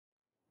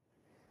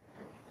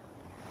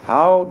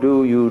How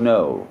do you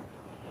know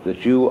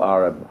that you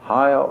are a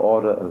higher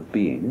order of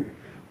being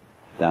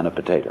than a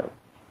potato?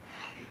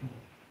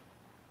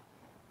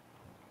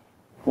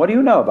 What do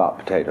you know about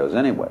potatoes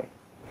anyway?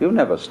 You've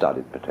never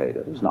studied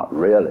potatoes, not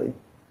really.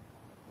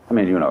 I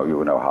mean, you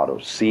know how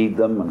to seed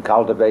them and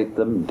cultivate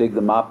them, and dig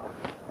them up,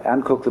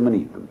 and cook them and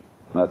eat them.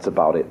 That's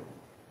about it.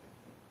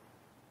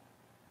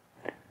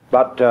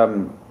 But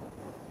have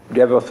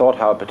you ever thought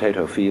how a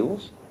potato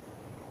feels?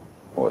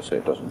 Or say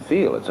it doesn't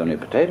feel, it's only a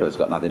potato, it's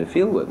got nothing to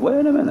feel with.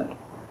 Wait a minute.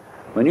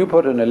 When you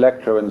put an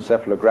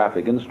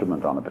electroencephalographic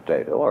instrument on a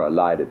potato, or a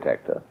lie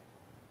detector,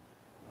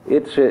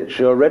 it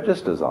sure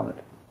registers on it.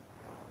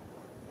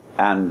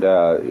 And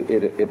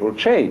it will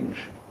change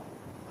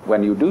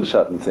when you do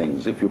certain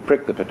things. If you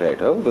prick the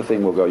potato, the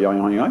thing will go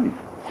yoing, yoing, yoing.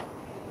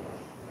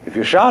 If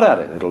you shout at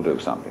it, it'll do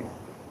something.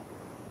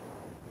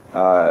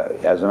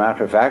 As a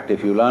matter of fact,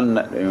 if you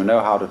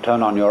know how to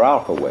turn on your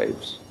alpha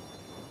waves,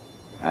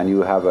 and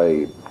you have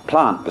a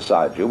plant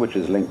beside you which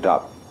is linked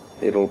up,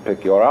 it'll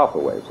pick your alpha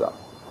waves up.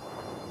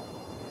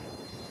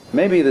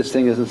 Maybe this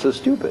thing isn't so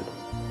stupid.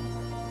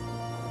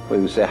 Well,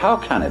 you say, how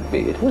can it be?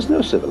 It has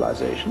no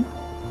civilization.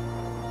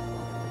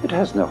 It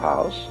has no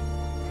house.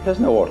 It has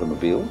no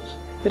automobiles.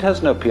 It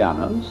has no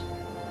pianos,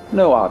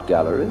 no art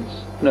galleries,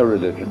 no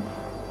religion.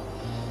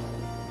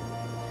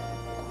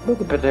 But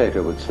the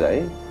potato would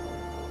say,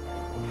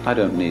 I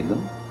don't need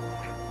them.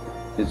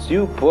 It's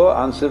you poor,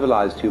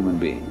 uncivilized human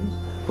beings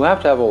who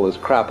have to have all this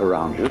crap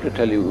around you to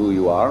tell you who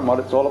you are and what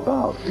it's all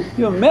about.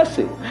 You're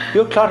messy.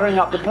 You're cluttering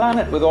up the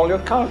planet with all your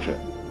culture.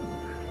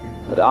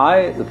 But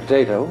I, the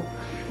potato,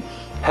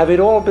 have it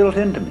all built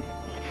into me.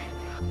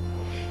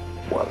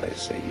 Well, they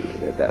say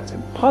that's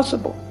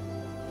impossible,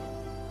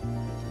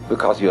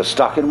 because you're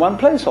stuck in one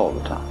place all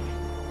the time.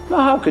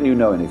 Now, how can you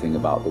know anything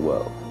about the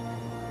world?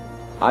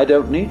 I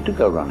don't need to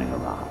go running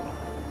around,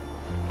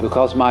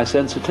 because my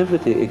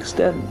sensitivity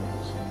extends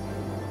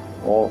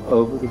all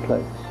over the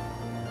place.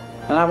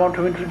 And I want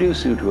to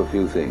introduce you to a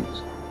few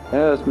things.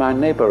 There's my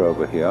neighbor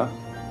over here,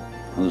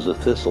 who's a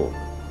thistle.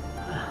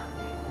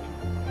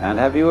 And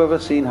have you ever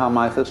seen how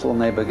my thistle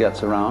neighbor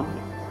gets around?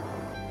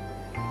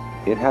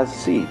 It has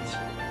seeds.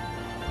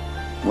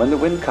 When the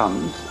wind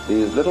comes,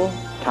 these little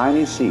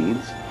tiny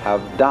seeds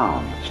have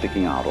down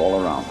sticking out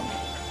all around them.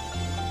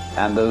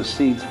 And those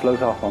seeds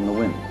float off on the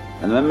wind.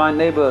 And then my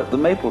neighbor, the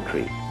maple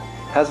tree,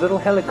 has little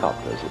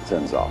helicopters it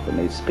sends off, and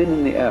they spin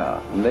in the air,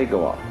 and they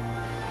go off.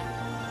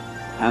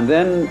 And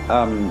then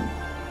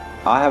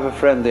I have a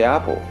friend, the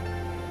apple,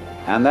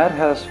 and that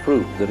has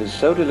fruit that is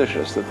so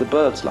delicious that the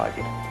birds like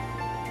it.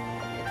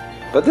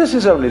 But this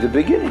is only the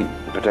beginning,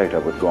 the potato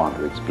would go on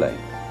to explain,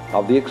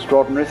 of the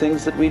extraordinary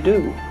things that we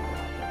do.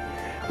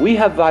 We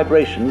have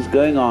vibrations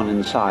going on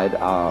inside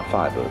our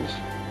fibers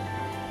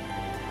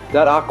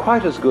that are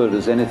quite as good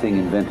as anything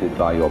invented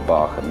by your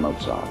Bach and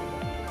Mozart.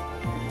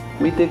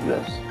 We dig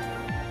this.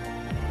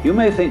 You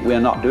may think we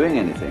are not doing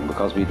anything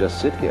because we just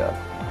sit here,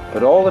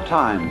 but all the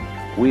time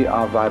we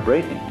are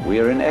vibrating, we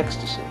are in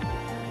ecstasy.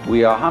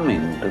 We are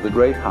humming to the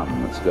great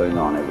hum that's going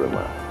on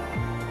everywhere.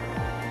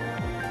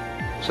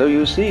 So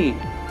you see,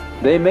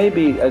 they may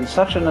be in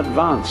such an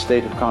advanced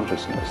state of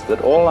consciousness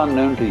that all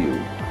unknown to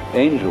you,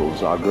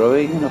 angels are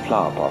growing in a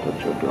flower pot at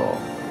your door.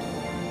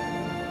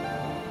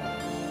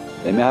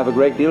 They may have a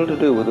great deal to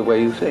do with the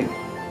way you think,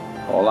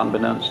 all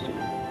unbeknownst to you.